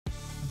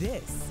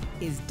This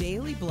is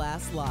Daily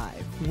Blast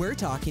Live. We're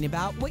talking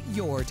about what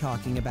you're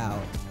talking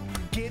about.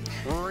 Get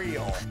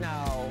real.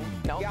 No.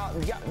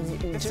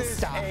 This Just is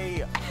stop.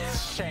 a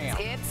sham.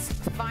 It's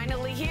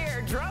finally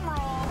here. Drum roll.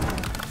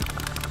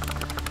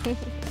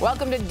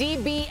 Welcome to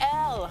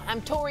DBL.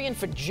 I'm Torian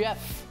for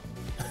Jeff.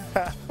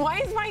 Why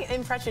is my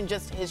impression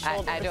just his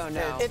shoulders? I don't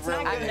know. It's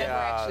not I've good. never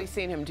actually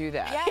seen him do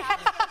that.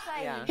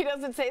 Yeah. He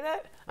doesn't say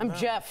that? I'm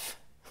Jeff.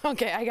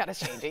 Okay, I gotta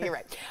change it. You're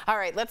right. All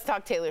right, let's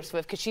talk Taylor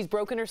Swift because she's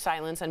broken her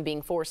silence on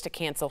being forced to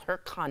cancel her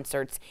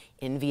concerts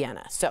in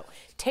Vienna. So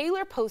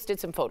Taylor posted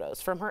some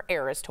photos from her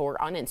Eras tour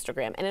on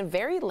Instagram. And in a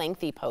very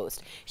lengthy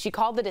post, she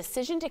called the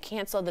decision to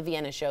cancel the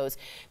Vienna shows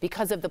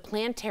because of the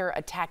planned terror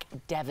attack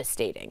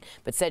devastating,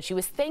 but said she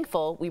was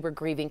thankful we were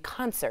grieving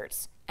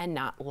concerts and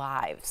not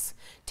lives.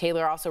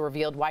 Taylor also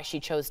revealed why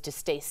she chose to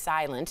stay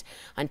silent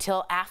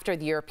until after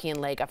the European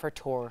leg of her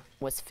tour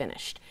was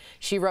finished.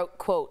 She wrote,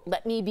 quote,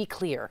 "Let me be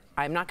clear.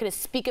 I'm not going to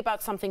speak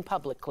about something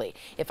publicly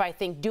if I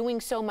think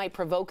doing so might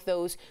provoke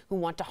those who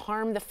want to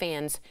harm the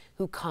fans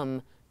who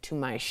come to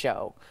my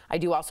show." I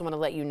do also want to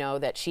let you know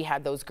that she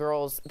had those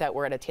girls that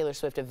were at a Taylor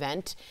Swift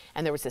event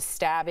and there was a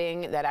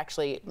stabbing that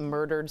actually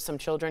murdered some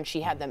children.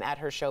 She had them at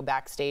her show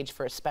backstage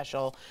for a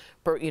special,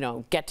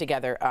 get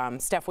together.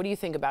 Steph, what do you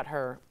think about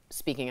her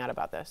speaking out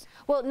about this?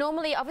 Well,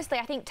 normally, obviously,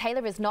 I think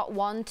Taylor is not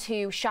one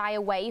to shy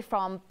away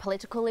from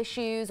political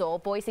issues or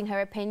voicing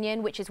her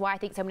opinion, which is why I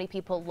think so many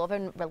people love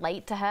and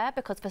relate to her,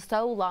 because for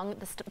so long,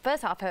 the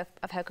first half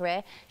of her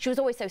career, she was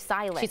always so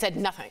silent. She said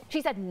nothing.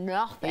 She said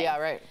nothing. Yeah,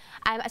 right.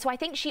 So I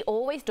think she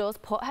always does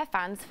put her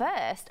fans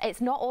first.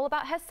 It's not all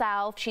about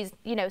herself. She's,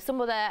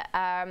 some other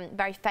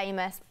very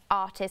famous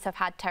artists have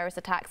had terrorist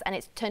attacks and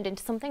it's turned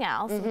into something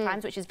else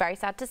sometimes, which is very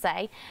sad to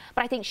say.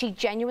 But I think she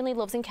genuinely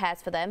loves and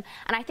cares for them.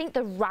 And I think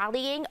the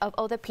rallying of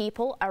other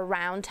people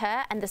around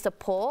her and the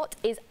support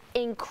is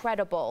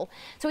incredible.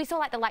 So we saw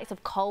like the likes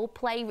of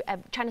Coldplay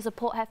trying to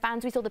support her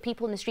fans. We saw the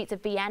people in the streets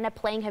of Vienna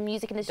playing her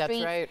music in the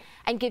streets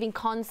and giving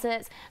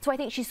concerts. So I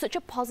think she's such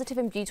a positive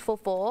and beautiful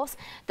force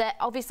that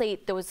obviously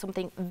there was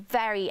something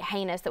very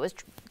heinous that was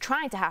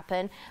trying to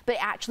happen, but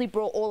it actually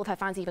brought all of her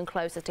fans even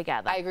closer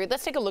together. I agree.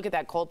 Let's take a look at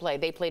that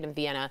Coldplay. They played in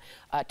Vienna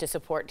to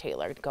support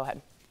Taylor. Go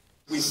ahead.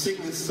 We sing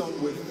this song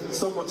with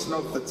so much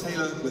love for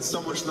Taylor, with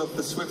so much love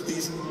for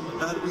Swifties,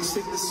 and we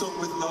sing this song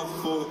with love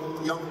for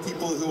young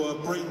people who are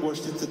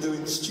brainwashed into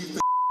doing stupid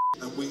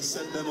shit, and we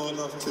send them our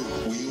love too.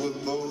 We were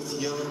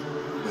both young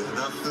when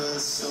I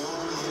first saw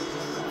you.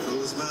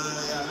 Close my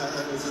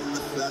eyes and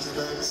the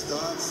flashback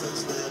starts. I'm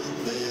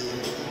standing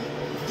there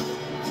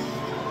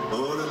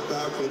on a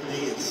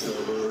balcony in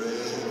summer rain.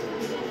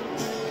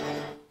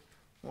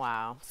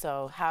 Wow.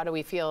 So how do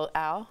we feel,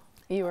 Al?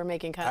 You were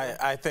making kind of...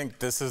 I think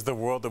this is the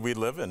world that we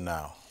live in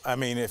now. I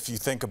mean, if you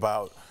think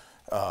about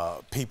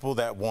people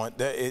that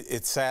want...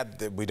 It's sad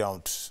that we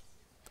don't,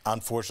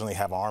 unfortunately,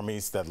 have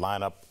armies that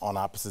line up on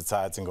opposite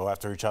sides and go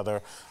after each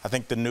other. I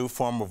think the new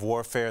form of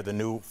warfare, the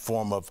new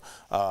form of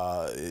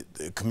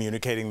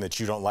communicating that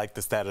you don't like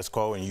the status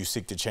quo and you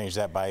seek to change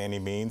that by any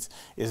means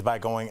is by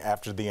going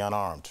after the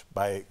unarmed,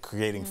 by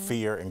creating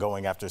fear and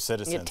going after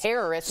citizens. You're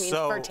terrorist means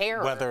for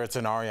terror. Whether it's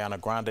an Ariana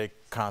Grande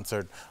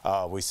concert,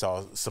 we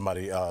saw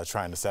somebody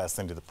trying to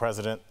assassinate the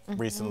president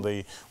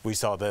recently. We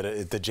saw that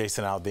at the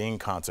Jason Aldean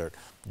concert.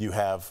 You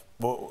have,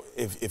 well,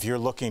 if you're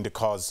looking to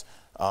cause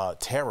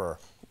terror,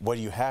 what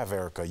do you have,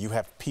 Erica? You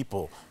have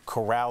people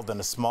corralled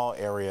in a small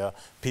area,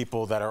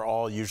 people that are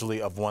all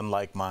usually of one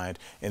like mind.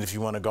 And if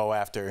you want to go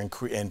after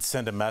and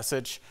send a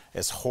message,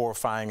 as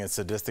horrifying and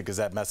sadistic as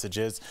that message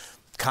is,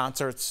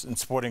 concerts and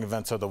sporting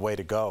events are the way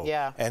to go.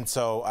 Yeah. And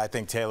so I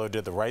think Taylor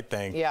did the right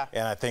thing. Yeah.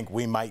 And I think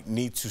we might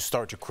need to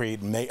start to create,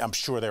 I'm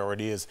sure there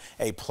already is,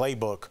 a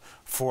playbook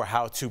for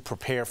how to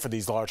prepare for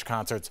these large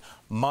concerts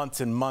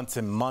months and months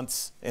and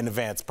months in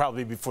advance,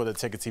 probably before the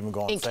tickets even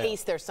go on sale. In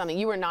case there's something.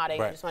 You were nodding.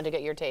 Right. I just wanted to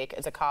get your take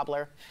as a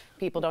cobbler.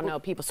 People don't know.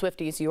 People,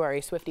 Swifties, you are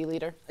a Swiftie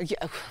leader. Yeah.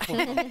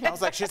 I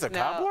was like, she's a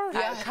cobbler?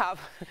 Yeah.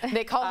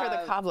 They call her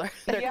the cobbler.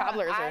 Their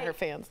cobblers are her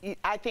fans.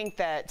 I think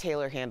that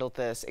Taylor handled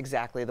this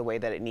exactly the way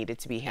that it needed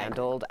to be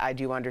handled. I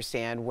do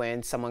understand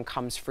when someone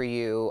comes for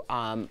you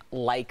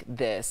like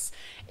this,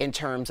 in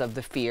terms of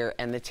the fear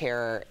and the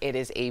terror, it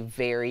is a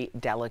very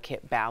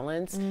delicate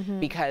balance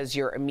because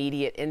your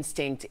immediate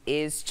instinct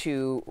is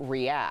to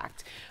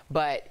react.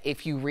 But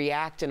if you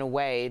react in a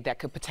way that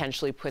could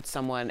potentially put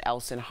someone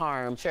else in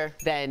harm,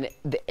 then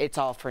it's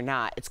all for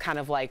naught. It's kind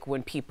of like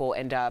when people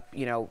end up,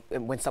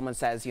 when someone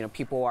says,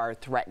 people are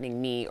threatening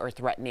me or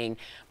threatening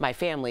my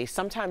family,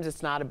 sometimes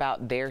it's not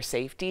about their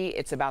safety,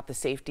 it's about the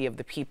safety of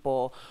the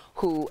people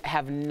who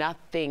have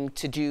nothing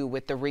to do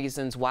with the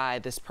reasons why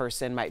this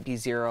person might be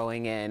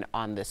zeroing in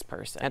on this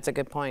person. That's a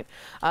good point.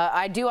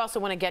 I do also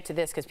want to get to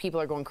this because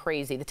people are going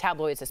crazy. The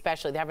tabloids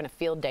especially, they're having a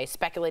field day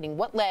speculating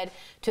what led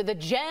to the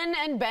Jen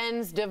and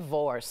Ben's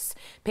divorce.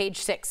 Page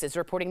 6 is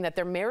reporting that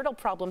their marital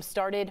problems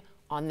started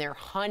on their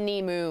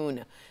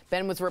honeymoon.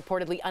 Ben was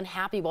reportedly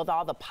unhappy with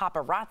all the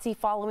paparazzi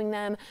following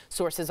them.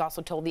 Sources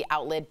also told the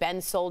outlet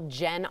Ben sold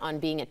Jen on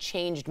being a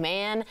changed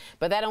man,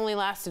 but that only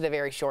lasted a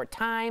very short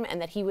time,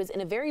 and that he was in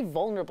a very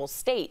vulnerable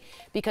state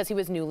because he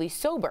was newly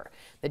sober.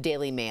 The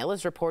Daily Mail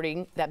is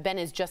reporting that Ben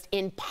is just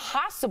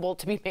impossible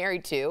to be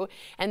married to,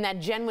 and that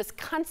Jen was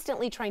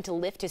constantly trying to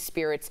lift his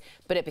spirits,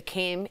 but it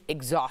became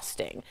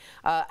exhausting.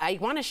 I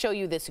want to show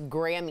you this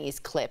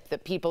Grammys clip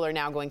that people are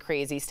now going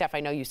crazy. Steph, I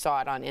know you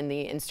saw it in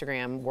the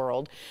Instagram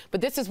world,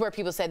 but this is where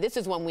people said, this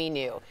is when we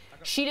knew.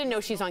 She didn't know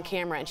she's on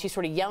camera, and she's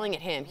sort of yelling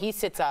at him. He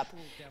sits up,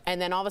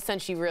 and then all of a sudden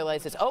she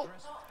realizes, oh,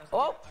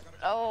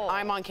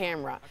 I'm on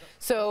camera.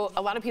 So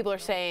a lot of people are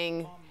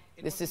saying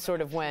this is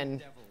sort of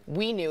when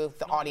we knew,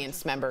 the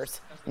audience members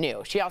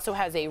knew. She also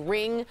has a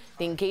ring,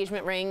 the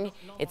engagement ring.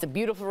 It's a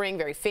beautiful ring,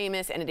 very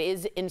famous, and it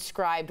is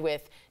inscribed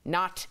with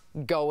 "not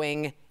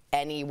going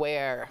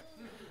anywhere."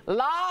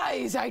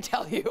 Lies, I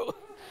tell you.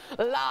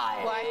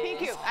 Lies.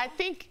 Well,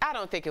 I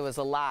don't think it was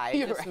a lie.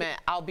 It just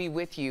meant I'll be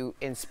with you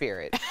in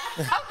spirit.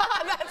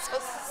 That's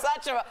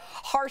such a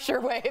harsher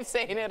way of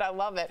saying it. I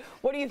love it.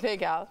 What do you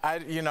think, Al? I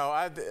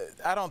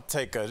don't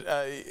take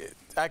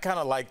I kind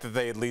of like that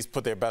they at least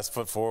put their best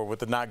foot forward with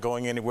the not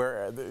going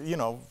anywhere.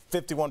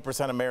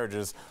 51% of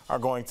marriages are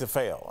going to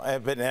fail,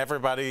 but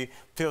everybody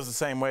feels the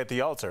same way at the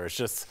altar. It's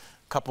just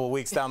couple of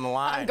weeks down the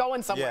line. I'm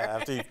going somewhere. Yeah,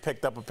 after you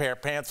picked up a pair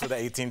of pants for the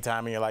 18th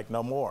time and you're like,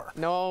 no more.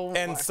 No more.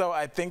 And so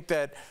I think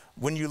that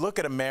when you look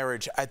at a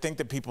marriage, I think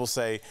that people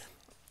say,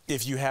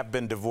 if you have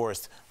been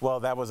divorced, well,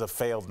 that was a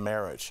failed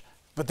marriage.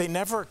 But they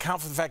never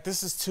account for the fact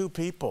this is two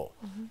people.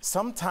 Mm-hmm.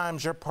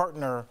 Sometimes your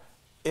partner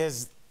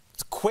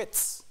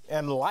quits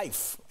in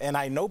life. And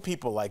I know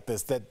people like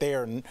this, that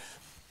they're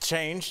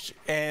changed,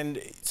 and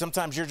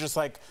sometimes you're just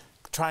like,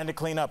 trying to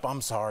clean up. I'm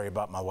sorry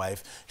about my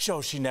wife.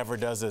 She never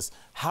does this.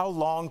 How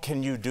long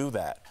can you do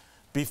that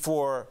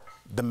before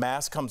the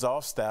mask comes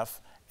off,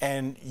 Steph,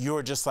 and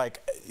you're just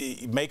like,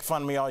 make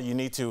fun of me all you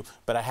need to,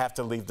 but I have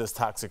to leave this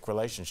toxic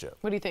relationship?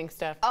 What do you think,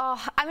 Steph?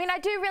 Oh, I mean, I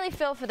do really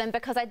feel for them,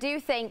 because I do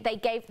think they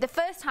gave, the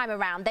first time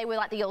around, they were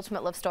like the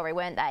ultimate love story,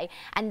 weren't they?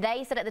 And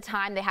they said at the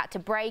time they had to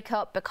break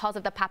up because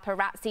of the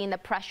paparazzi and the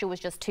pressure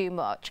was just too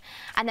much.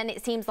 And then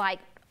it seems like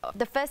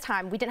the first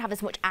time we didn't have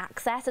as much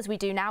access as we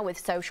do now with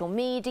social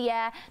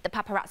media. The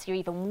paparazzi are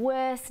even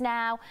worse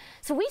now.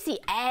 So we see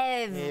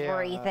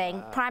everything.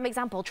 Yeah. Prime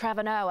example,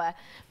 Trevor Noah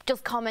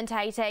just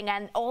commentating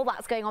and all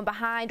that's going on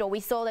behind. Or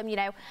we saw them,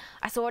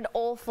 I saw an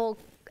awful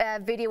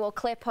video or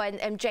clip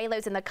and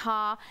J-Lo's in the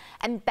car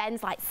and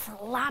Ben's like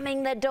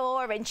slamming the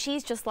door and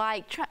she's just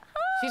like...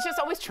 She's just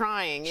always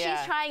trying, yeah.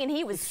 She's trying, and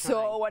he was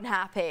so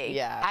unhappy.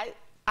 Yeah.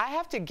 I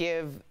have to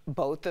give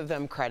both of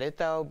them credit,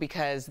 though,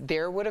 because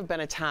there would have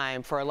been a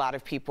time for a lot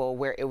of people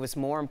where it was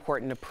more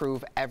important to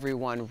prove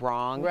everyone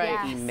wrong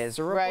and be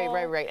miserable.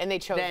 Right. And they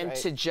chose than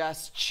to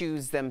just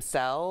choose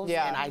themselves.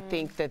 Yeah. And I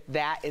think that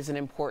that is an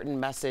important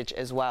message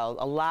as well.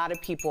 A lot of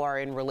people are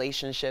in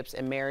relationships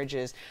and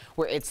marriages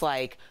where it's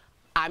like,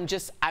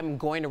 I'm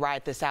going to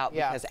ride this out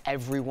because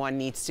everyone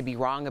needs to be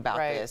wrong about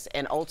this.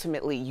 And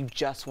ultimately, you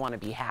just want to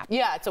be happy.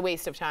 Yeah, it's a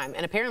waste of time.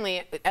 And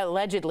apparently,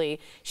 allegedly,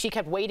 she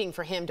kept waiting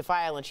for him to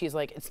file, and she's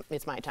like,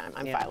 it's my time.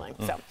 I'm filing.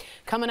 So,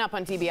 coming up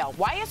on TBL,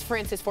 why is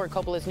Francis Ford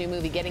Coppola's new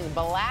movie getting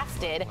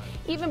blasted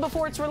even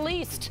before it's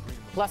released?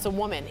 Plus, a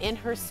woman in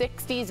her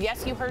 60s,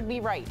 yes, you heard me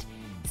right,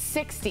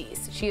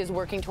 60s. She is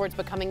working towards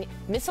becoming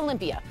Miss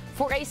Olympia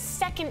for a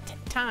second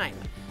time.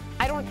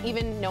 I don't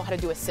even know how to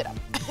do a sit-up.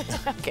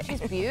 Okay.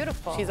 She's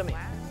beautiful. She's amazing.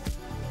 Wow.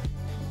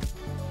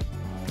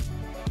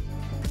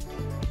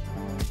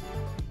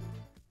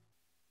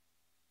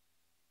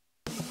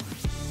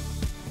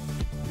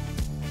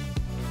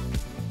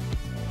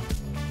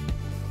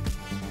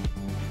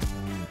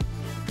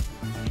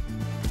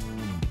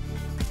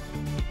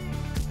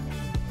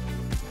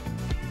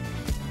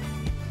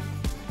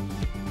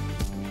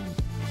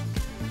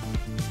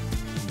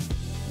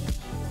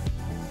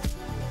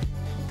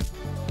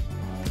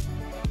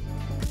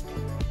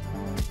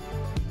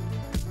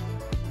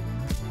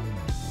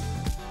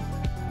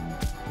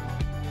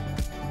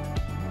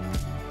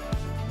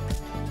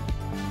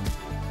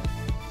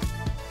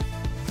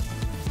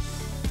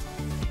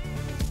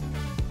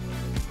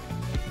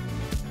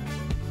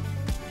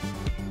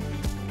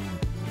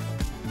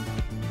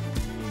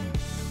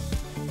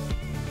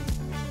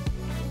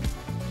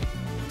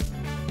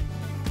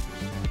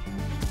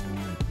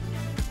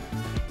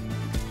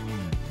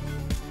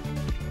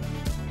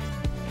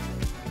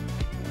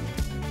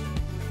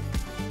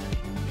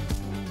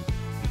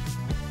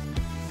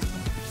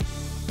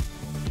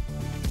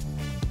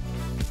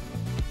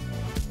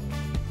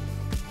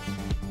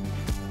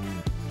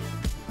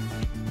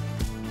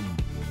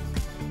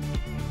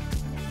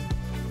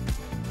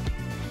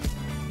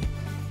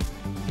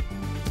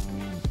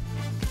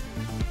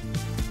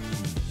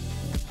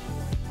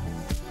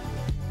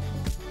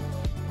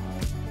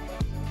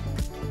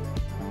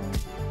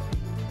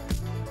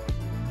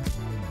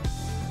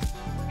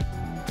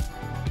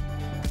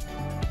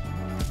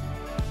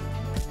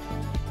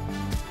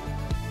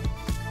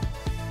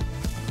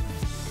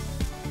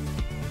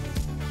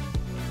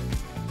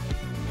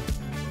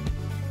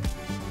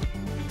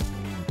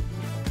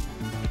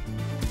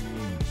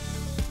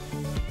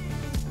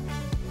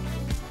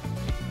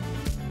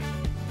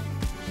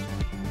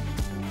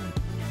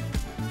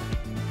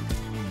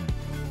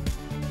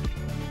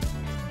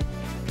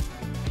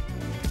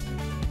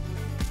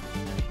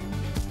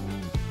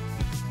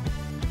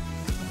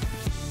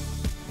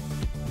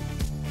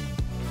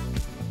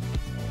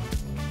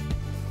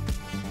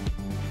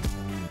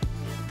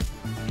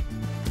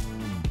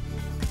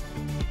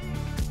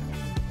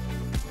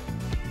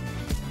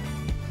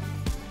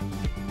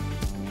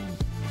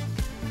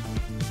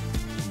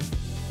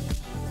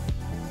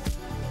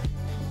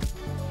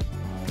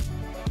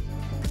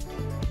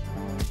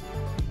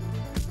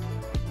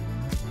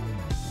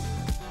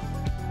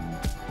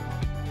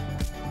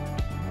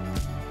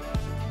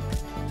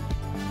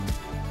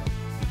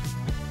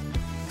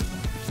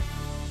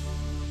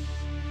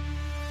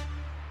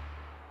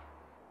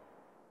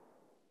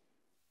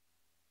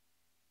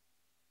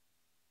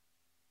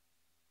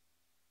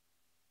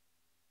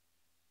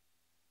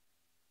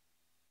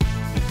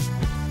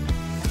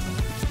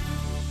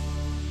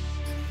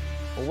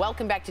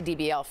 Welcome back to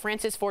DBL.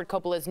 Francis Ford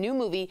Coppola's new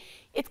movie,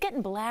 it's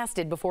getting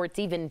blasted before it's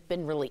even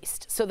been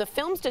released. So the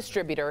film's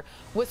distributor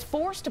was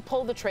forced to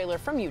pull the trailer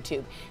from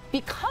YouTube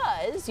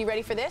because, you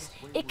ready for this?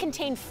 It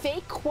contained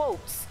fake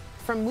quotes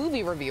from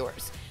movie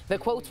reviewers. The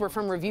quotes were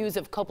from reviews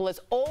of Coppola's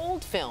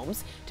old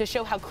films to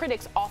show how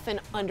critics often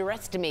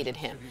underestimated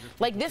him.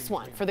 Like this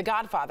one for The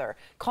Godfather,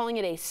 calling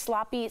it a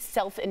sloppy,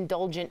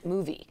 self-indulgent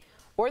movie.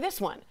 Or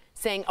this one,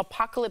 saying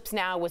Apocalypse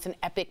Now was an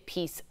epic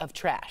piece of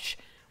trash.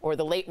 Or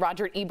the late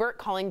Roger Ebert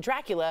calling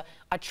Dracula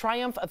a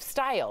triumph of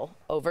style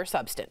over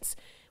substance.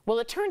 Well,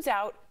 it turns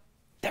out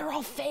they're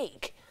all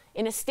fake.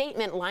 In a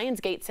statement,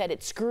 Lionsgate said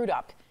it screwed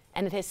up,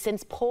 and it has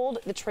since pulled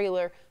the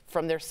trailer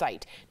from their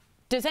site.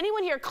 Does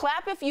anyone here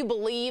clap if you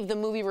believe the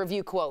movie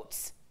review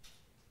quotes?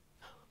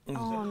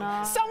 Oh,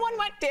 no. Someone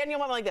went, Daniel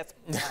went like this.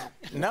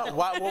 No,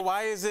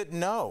 why is it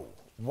no?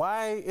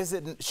 Why is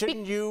it,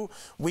 shouldn't you,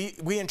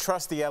 we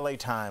entrust the LA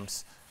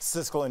Times,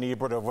 Siskel and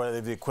Ebert, or whatever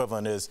the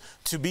equivalent is,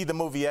 to be the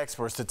movie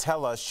experts to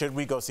tell us, should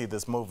we go see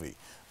this movie?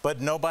 But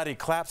nobody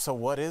claps, so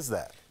what is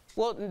that?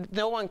 Well,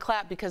 no one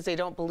clapped because they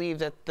don't believe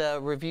that the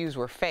reviews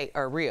were fake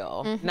or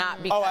real.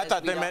 Not because. Oh, I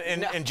thought they meant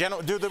in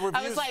general. Do the reviews?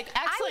 I was like,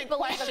 excellent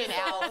question,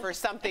 Al, for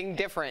something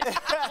different.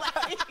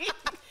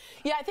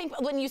 Yeah, I think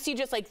when you see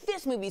just like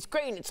this movie's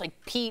great and it's like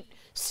Pete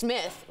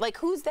Smith, like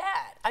who's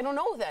that? I don't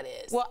know who that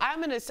is. Well,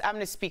 I'm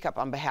gonna speak up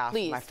on behalf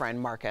Please. of my friend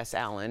Mark S.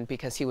 Allen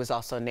because he was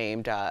also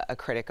named a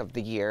critic of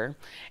the year,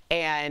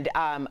 and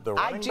the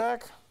running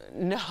back?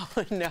 No.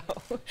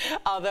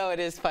 Although it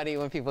is funny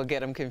when people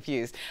get him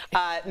confused.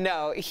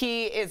 No,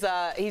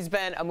 he's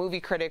been a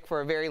movie critic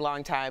for a very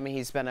long time, and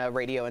he's been a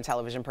radio and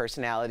television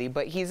personality.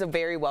 But he's a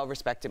very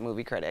well-respected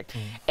movie critic,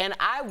 and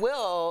I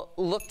will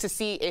look to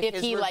see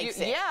if he likes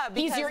it. Yeah,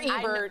 he's your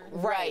Ebert,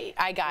 right?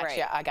 I gotcha.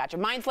 Right. I gotcha.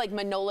 Mine's like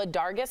Manola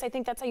Dargis. I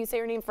think that's how you say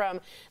her name, from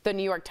the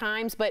New York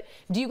Times. But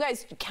do you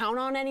guys count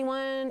on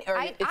anyone, or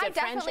is it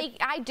friendship?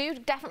 I do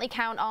definitely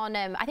count on.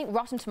 I think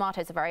Rotten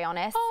Tomatoes are very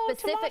honest. Oh,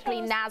 specifically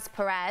tomatoes. Naz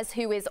Perez,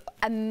 who is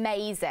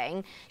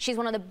amazing. She's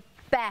one of the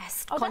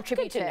best Oh, that's good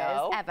to contributors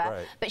know. ever,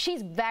 Right. but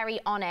she's very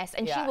honest,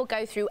 and she Yeah. will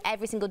go through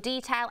every single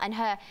detail, and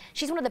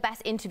she's one of the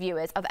best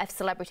interviewers of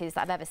celebrities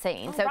that I've ever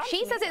seen. So if Rotten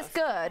she says it's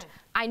Tomatoes. good,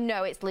 I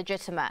know it's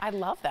legitimate. I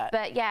love that.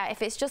 But yeah,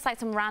 if it's just like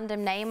some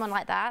random name on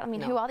like that, I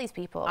mean, who are these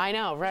people? I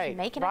know, right? Just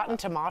making it Rotten up.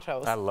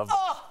 Tomatoes. I love that.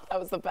 Oh, that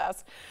was the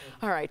best.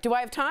 All right, do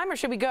I have time, or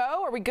should we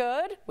go? Are we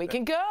good? We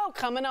can go.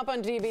 Coming up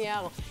on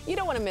DBL. You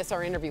don't want to miss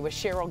our interview with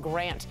Cheryl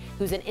Grant,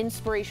 who's an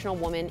inspirational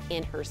woman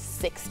in her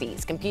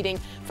 60s, competing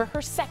for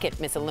her second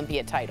Miss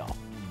Olympia title.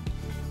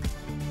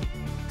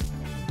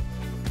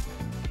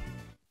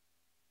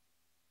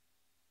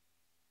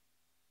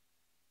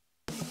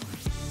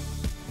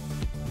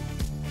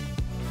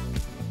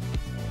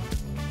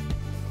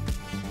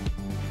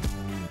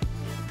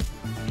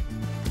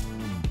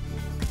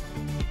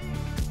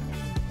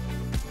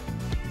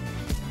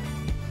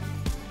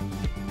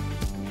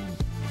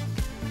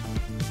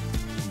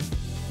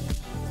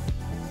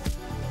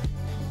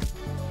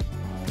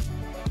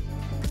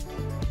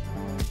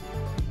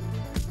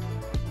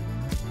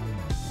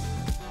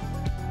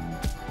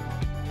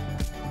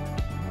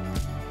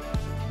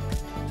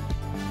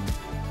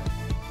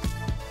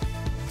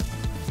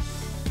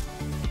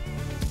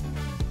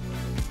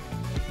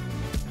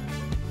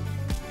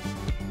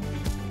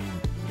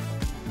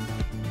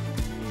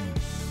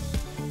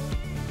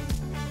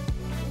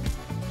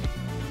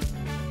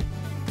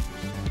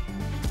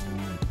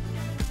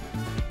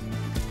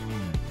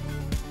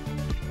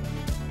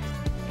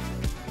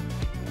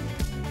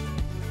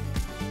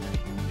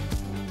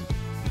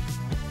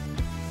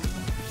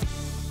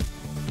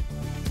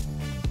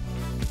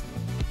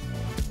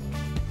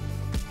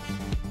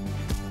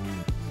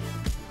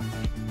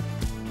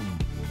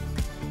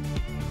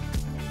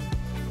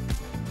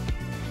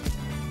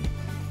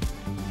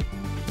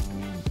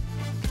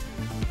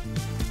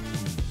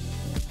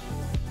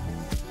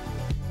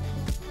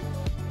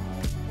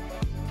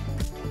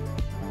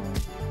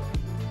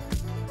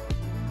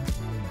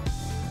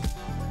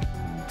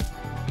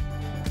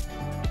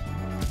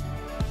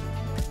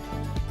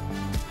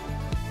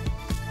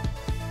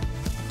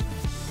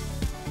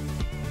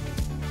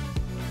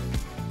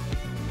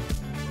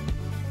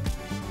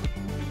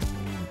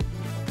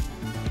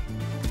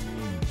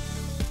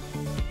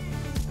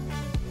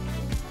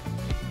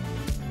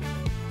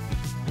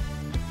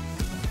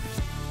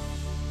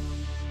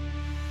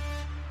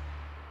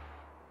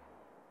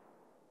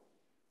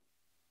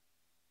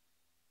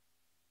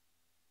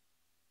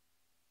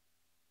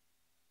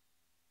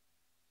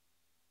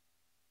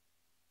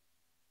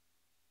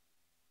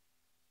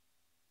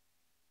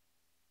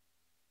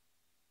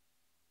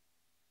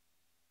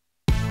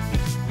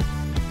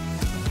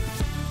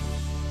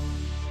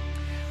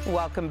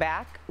 Welcome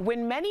back.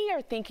 When many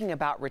are thinking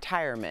about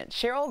retirement,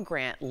 Cheryl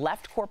Grant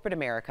left corporate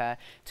America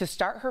to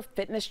start her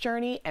fitness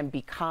journey and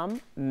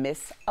become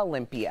Miss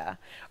Olympia.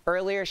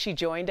 Earlier, she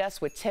joined us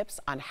with tips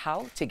on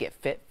how to get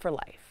fit for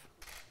life.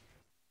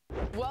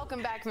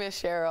 Welcome back, Miss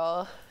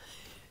Cheryl.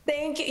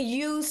 Thank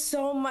you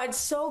so much.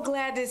 So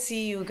glad to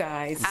see you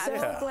guys.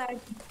 So glad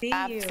to see you.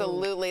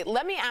 Absolutely.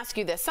 Let me ask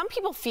you this. Some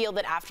people feel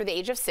that after the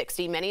age of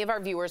 60, many of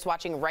our viewers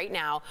watching right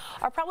now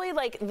are probably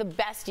like the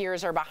best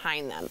years are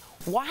behind them.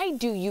 Why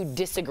do you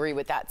disagree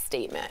with that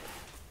statement?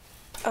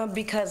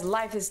 Because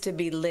life is to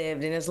be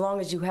lived, and as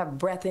long as you have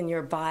breath in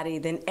your body,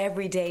 then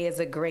every day is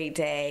a great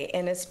day.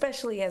 And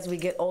especially as we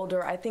get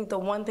older, I think the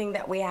one thing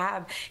that we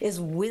have is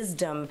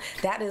wisdom.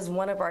 That is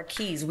one of our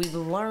keys. We've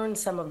learned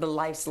some of the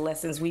life's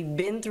lessons. We've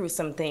been through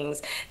some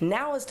things.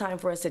 Now it's time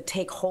for us to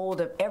take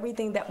hold of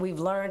everything that we've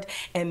learned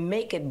and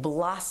make it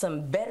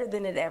blossom better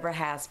than it ever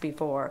has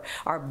before.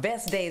 Our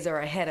best days are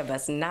ahead of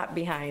us, not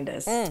behind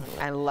us.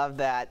 I love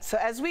that. So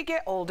as we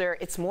get older,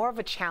 it's more of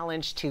a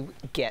challenge to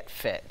get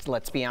fit,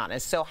 let's be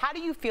honest. So how do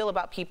you feel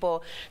about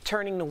people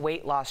turning to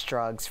weight loss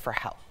drugs for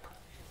help?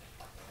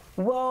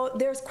 Well,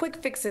 there's quick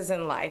fixes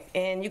in life,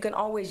 and you can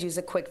always use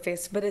a quick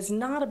fix, but it's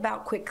not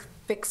about quick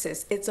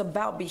fixes. It's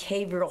about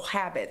behavioral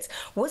habits.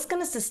 What's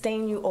going to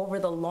sustain you over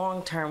the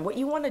long term? What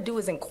you want to do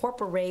is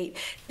incorporate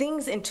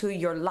things into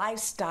your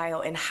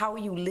lifestyle and how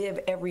you live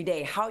every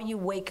day, how you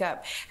wake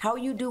up, how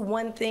you do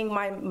one thing.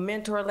 My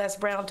mentor, Les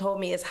Brown,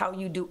 told me is how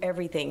you do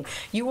everything.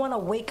 You want to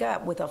wake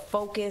up with a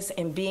focus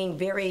and being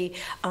very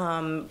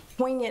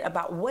poignant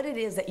about what it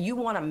is that you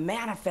want to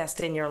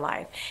manifest in your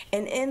life.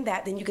 And in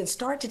that, then you can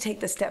start to take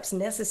the steps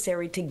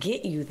necessary to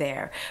get you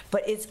there.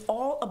 But it's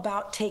all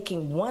about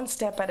taking one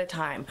step at a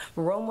time.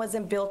 Rome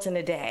wasn't built in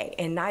a day,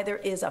 and neither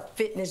is a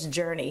fitness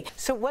journey.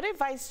 So what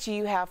advice do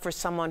you have for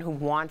someone who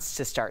wants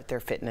to start their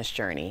fitness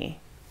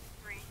journey?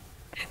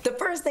 The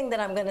first thing that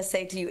I'm going to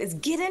say to you is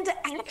get into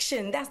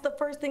action. That's the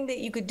first thing that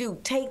you could do.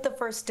 Take the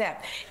first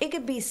step. It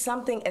could be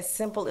something as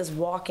simple as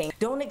walking.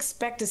 Don't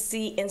expect to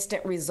see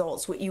instant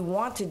results. What you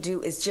want to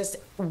do is just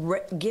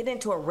get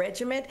into a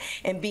regiment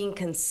and being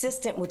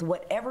consistent with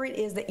whatever it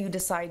is that you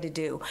decide to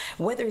do.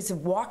 Whether it's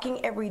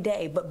walking every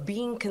day, but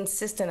being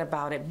consistent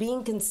about it,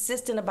 being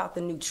consistent about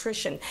the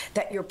nutrition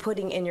that you're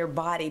putting in your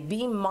body,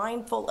 being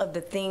mindful of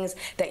the things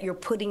that you're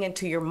putting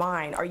into your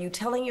mind. Are you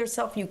telling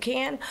yourself you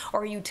can,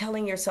 or are you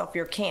telling yourself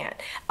you can't?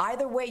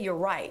 Either way, you're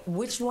right.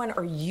 Which one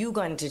are you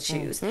going to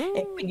choose?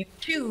 And when you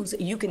choose,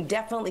 you can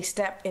definitely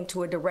step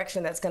into a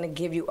direction that's going to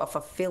give you a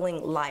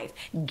fulfilling life,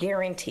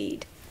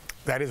 guaranteed.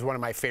 That is one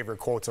of my favorite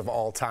quotes of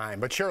all time.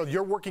 But Cheryl,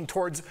 you're working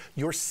towards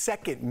your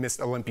second Miss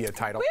Olympia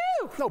title.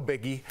 Woo! No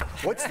biggie.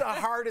 What's the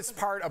hardest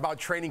part about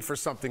training for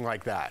something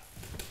like that?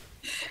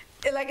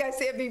 Like I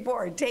said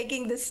before,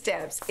 taking the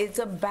steps. It's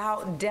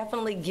about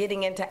definitely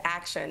getting into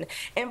action.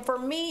 And for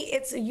me,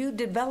 it's you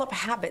develop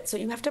habits, so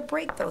you have to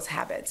break those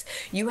habits.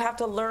 You have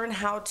to learn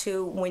how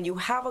to, when you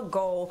have a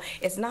goal,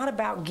 it's not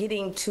about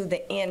getting to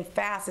the end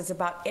fast. It's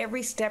about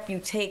every step you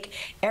take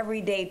every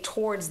day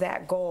towards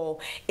that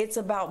goal. It's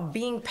about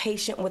being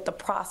patient with the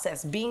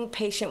process, being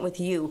patient with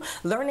you,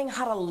 learning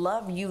how to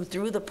love you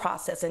through the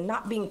process and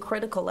not being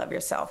critical of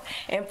yourself.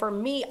 And for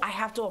me, I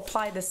have to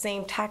apply the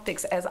same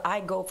tactics as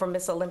I go for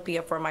Miss Olympia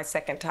for my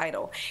second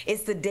title.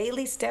 It's the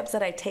daily steps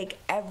that I take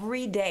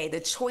every day, the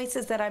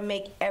choices that I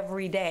make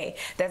every day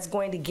that's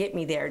going to get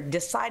me there.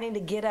 Deciding to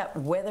get up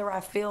whether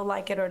I feel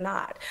like it or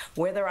not,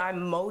 whether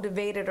I'm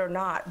motivated or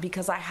not,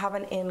 because I have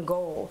an end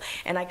goal.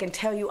 And I can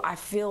tell you I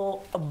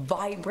feel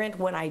vibrant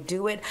when I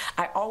do it.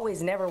 I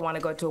always never want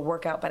to go to a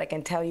workout, but I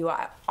can tell you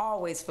I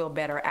always feel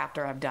better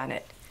after I've done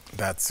it.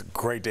 That's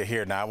great to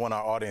hear. Now, I want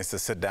our audience to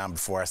sit down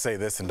before I say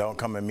this, and don't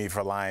come at me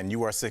for lying.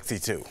 You are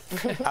 62.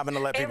 I'm going to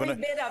let people know.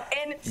 Every bit of,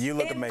 and you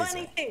look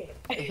amazing. Funny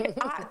thing,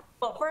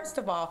 well, first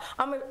of all,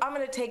 I'm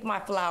going to take my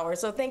flowers,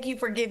 so thank you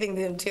for giving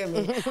them to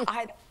me.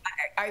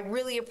 I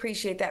really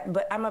appreciate that,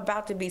 but I'm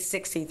about to be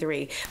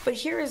 63. But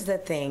here's the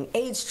thing.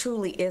 Age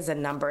truly is a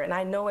number, and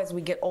I know as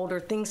we get older,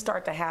 things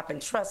start to happen.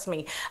 Trust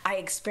me, I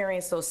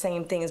experience those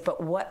same things,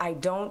 but what I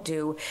don't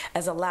do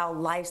is allow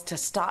life to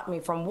stop me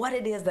from what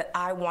it is that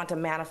I want to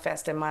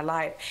manifest in my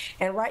life.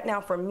 And right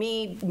now, for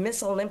me,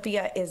 Miss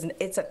Olympia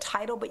it's a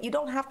title, but you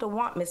don't have to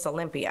want Miss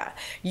Olympia.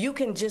 You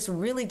can just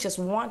really just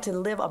want to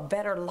live a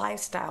better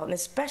lifestyle, and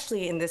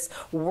especially in this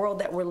world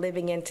that we're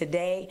living in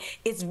today,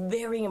 it's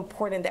very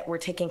important that we're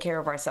taking care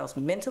of ourselves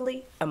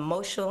mentally,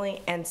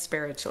 emotionally, and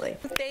spiritually.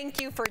 Thank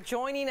you for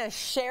joining us,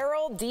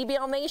 Cheryl.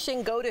 DBL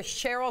Nation, go to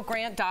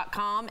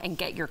CherylGrant.com and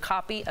get your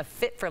copy of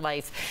Fit for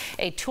Life,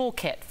 a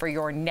toolkit for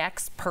your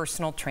next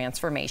personal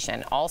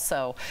transformation.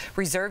 Also,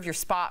 reserve your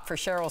spot for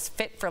Cheryl's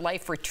Fit for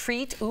Life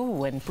retreat,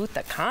 in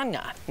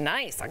Butacana.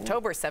 Nice,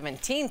 October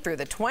 17th through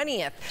the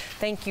 20th.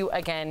 Thank you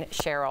again,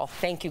 Cheryl.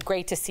 Thank you.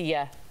 Great to see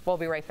you. We'll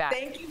be right back.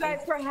 Thank you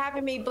guys for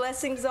having me.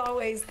 Blessings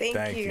always.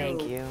 Thank you.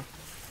 Thank you.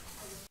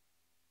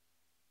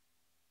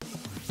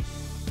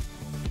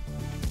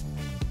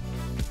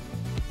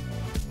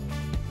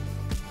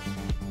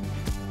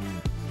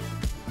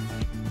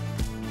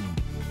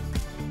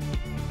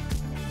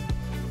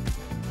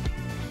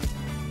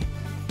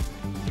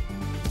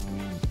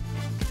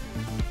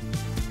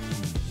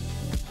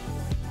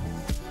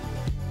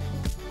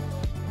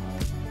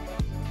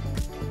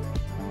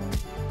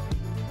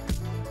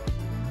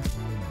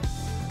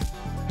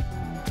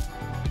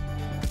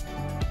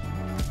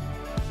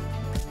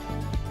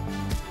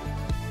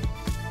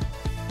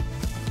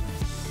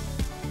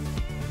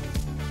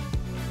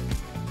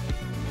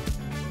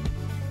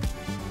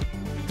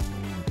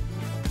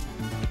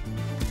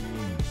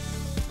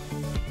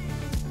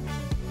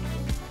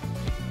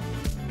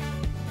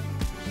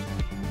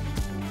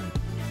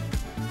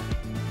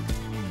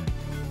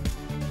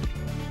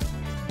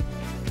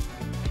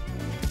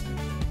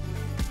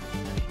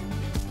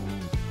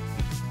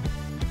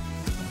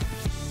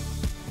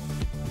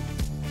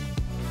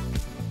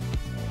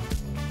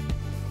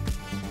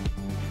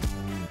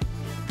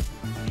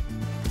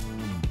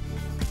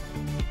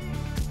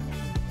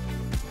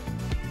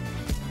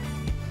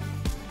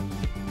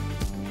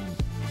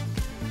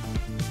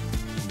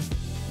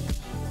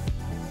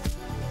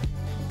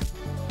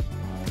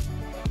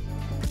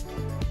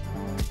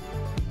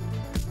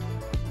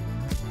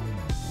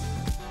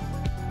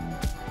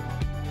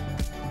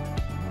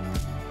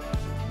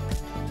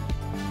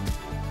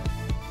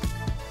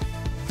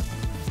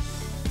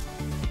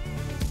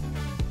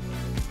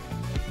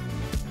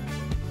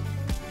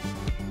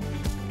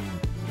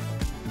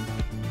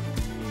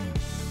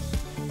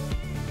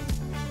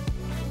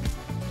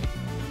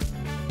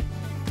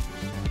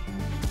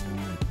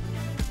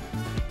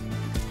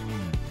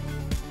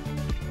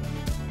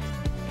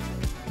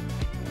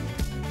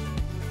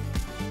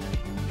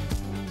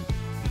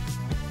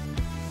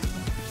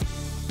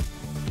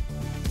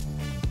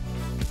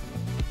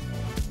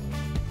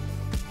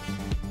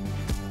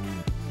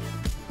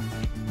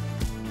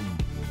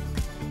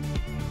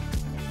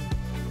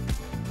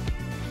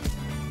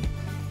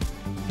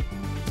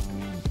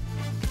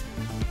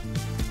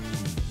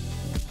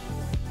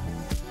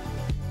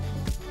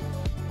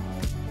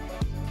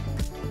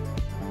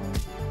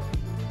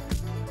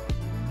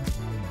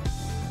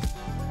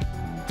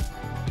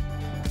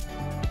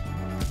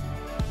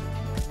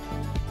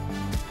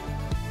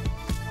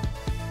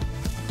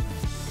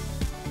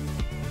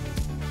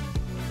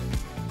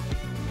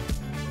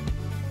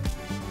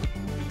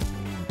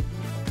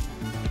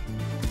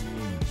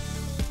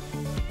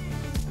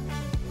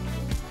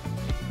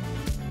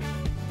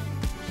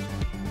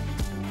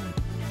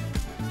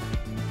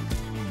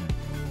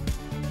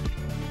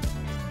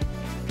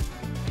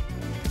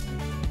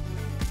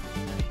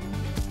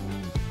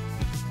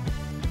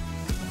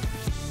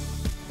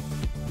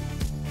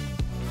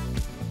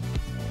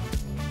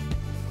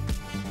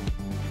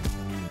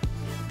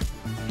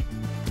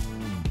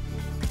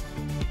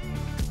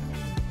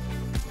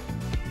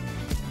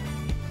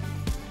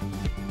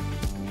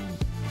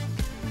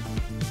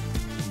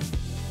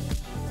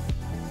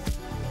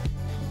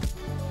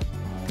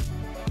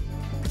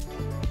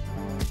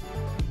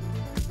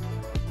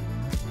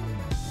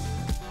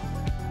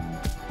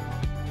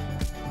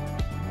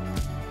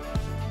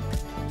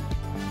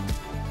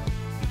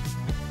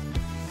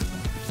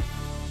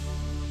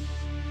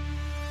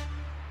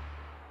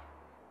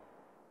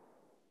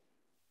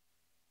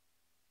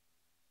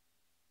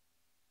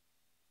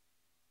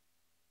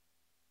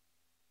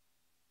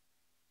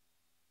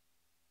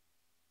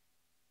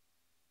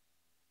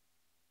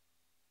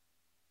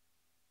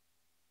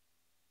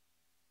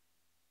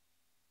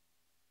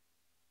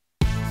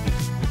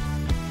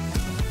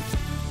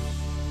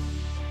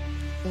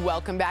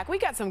 Welcome back. We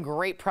got some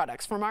great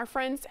products from our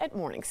friends at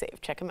Morning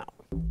Save. Check them out.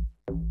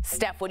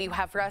 Steph, what do you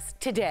have for us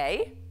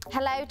today?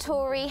 Hello,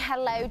 Tori.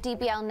 Hello,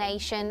 DBL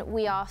Nation.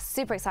 We are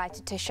super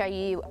excited to show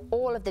you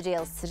all of the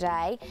deals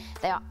today.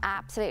 They are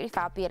absolutely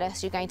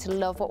fabulous. You're going to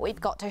love what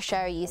we've got to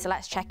show you, so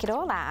let's check it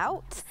all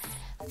out.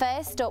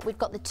 First up, we've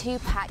got the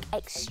 2-pack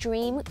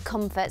Extreme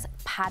Comforts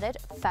padded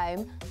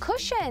foam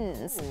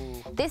cushions.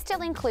 This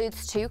deal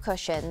includes 2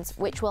 cushions,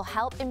 which will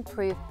help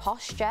improve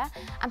posture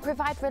and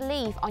provide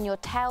relief on your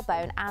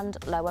tailbone and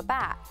lower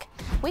back.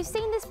 We've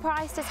seen this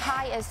priced as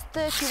high as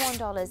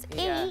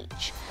 $31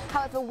 each.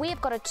 However, we've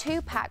got a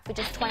 2-pack for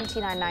just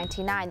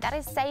 $29.99. That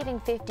is saving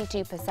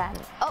 52%.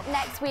 Up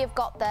next, we have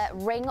got the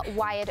Ring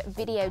Wired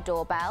Video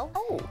Doorbell.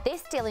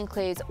 This deal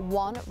includes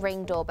 1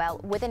 Ring doorbell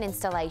with an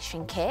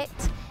installation kit.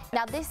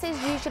 Now, this is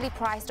usually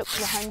priced up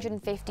to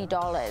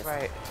 $150.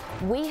 Right.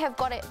 We have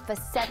got it for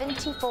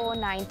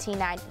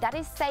 $74.99. That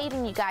is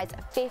saving you guys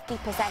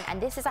 50%, and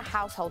this is a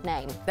household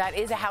name. That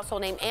is a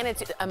household name, and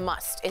it's a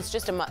must. It's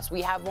just a must.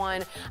 We have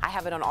one. I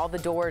have it on all the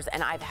doors,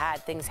 and I've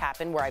had things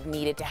happen where I've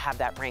needed to have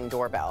that Ring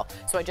doorbell.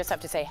 So I just have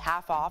to say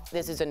half off.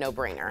 This is a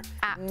no-brainer.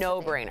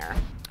 No-brainer.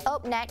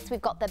 Up next,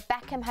 we've got the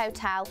Beckham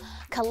Hotel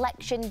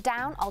Collection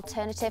Down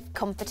Alternative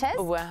Comforters.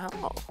 Wow.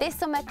 This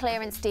summer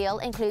clearance deal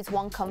includes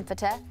 1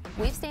 comforter.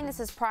 We've seen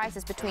this as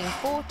prices between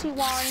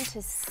 $41 to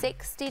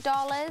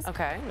 $60.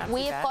 Okay, not too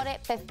We have bad. got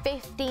it for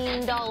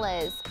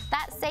 $15.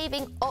 That's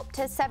saving up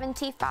to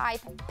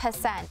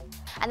 75%.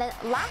 And then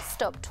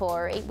last up,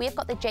 Tori, we've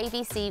got the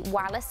JVC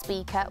wireless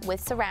speaker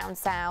with surround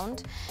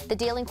sound. The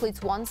deal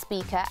includes 1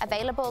 speaker,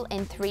 available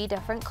in 3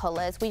 different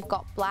colors. We've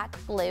got black,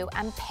 blue,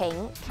 and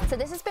pink. So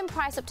this has been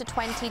priced up to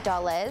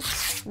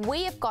 $20.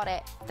 We have got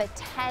it for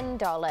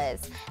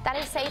 $10. That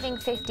is saving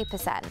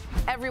 50%.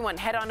 Everyone,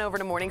 head on over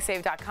to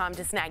morningsave.com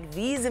to snag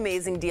these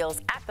amazing deals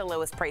at the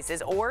lowest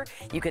prices, or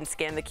you can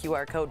scan the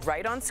QR code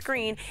right on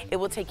screen. It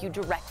will take you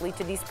directly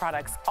to these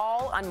products,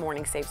 all on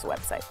Morning Save's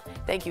website.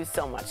 Thank you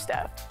so much,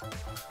 Steph.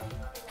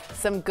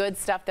 Some good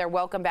stuff there.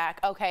 Welcome back.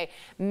 Okay,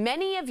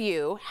 many of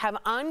you have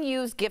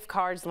unused gift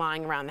cards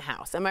lying around the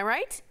house. Am I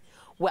right?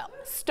 Well,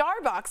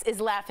 Starbucks is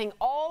laughing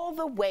all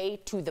the way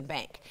to the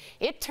bank.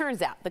 It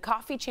turns out the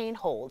coffee chain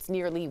holds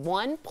nearly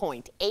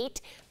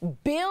 $1.8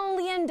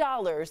 billion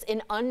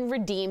in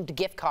unredeemed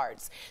gift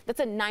cards. That's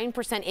a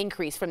 9%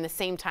 increase from the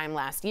same time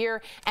last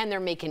year, and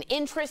they're making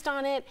interest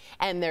on it,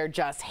 and they're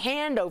just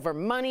hand over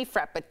money,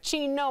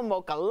 frappuccino,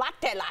 mocha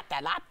latte,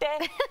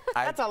 latte.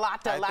 That's a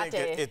latte, latte. I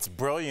think it's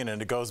brilliant,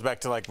 and it goes back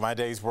to like my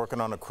days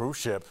working on a cruise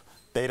ship.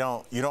 You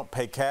don't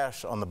pay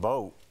cash on the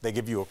boat. They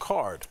give you a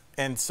card.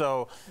 And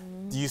so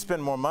you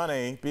spend more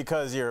money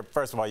because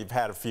first of all, you've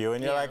had a few,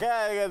 and you're like,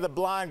 hey, the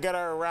blonde, get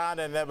her around,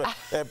 and the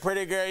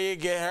pretty girl, you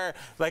get her.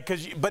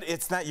 But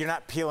it's not, you're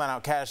not peeling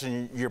out cash,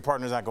 and your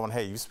partner's not going,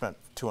 hey, you spent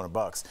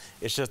 $200.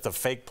 It's just a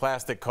fake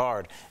plastic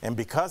card. And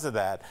because of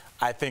that,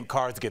 I think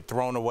cards get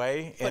thrown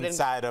away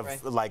inside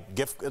of like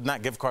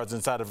not gift cards,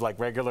 inside of like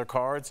regular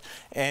cards.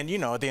 And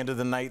at the end of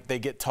the night, they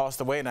get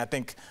tossed away. And I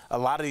think a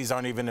lot of these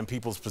aren't even in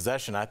people's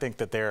possession. I think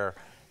that they're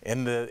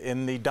in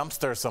the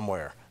dumpster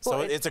somewhere.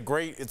 So it's a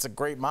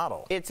great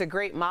model. It's a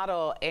great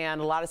model,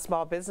 and a lot of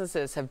small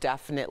businesses have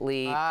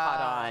definitely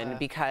caught on,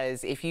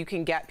 because if you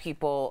can get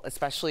people,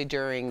 especially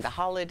during the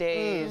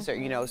holidays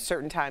or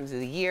certain times of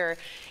the year,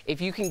 if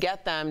you can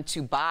get them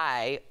to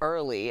buy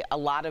early, a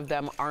lot of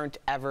them aren't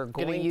ever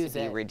going to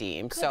be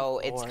redeemed. So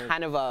it's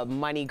kind of a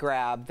money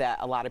grab that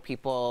a lot of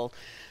people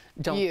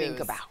don't think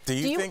about. Do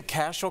you think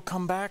cash will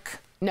come back?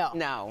 No.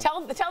 No.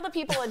 Tell the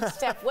people, and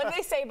Steph, what did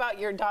they say about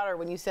your daughter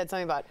when you said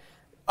something about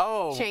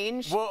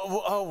change?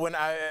 When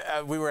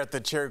we were at the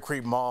Cherry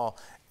Creek Mall,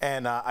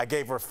 and I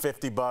gave her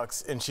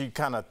 $50, and she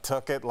kind of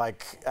took it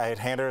like I had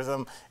handed her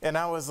them, and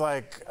I was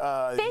like,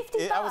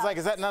 $50? I was like,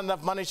 is that not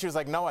enough money? She was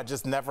like, no, I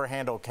just never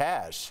handle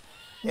cash.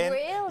 And,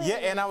 really? Yeah,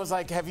 and I was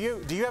like,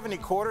 do you have any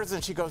quarters?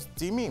 And she goes,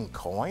 do you mean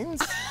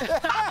coins?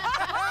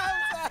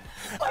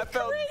 I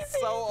felt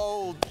so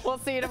old. We'll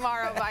see you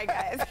tomorrow. Bye,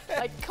 guys.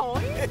 Like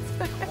coins?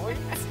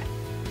 Coins?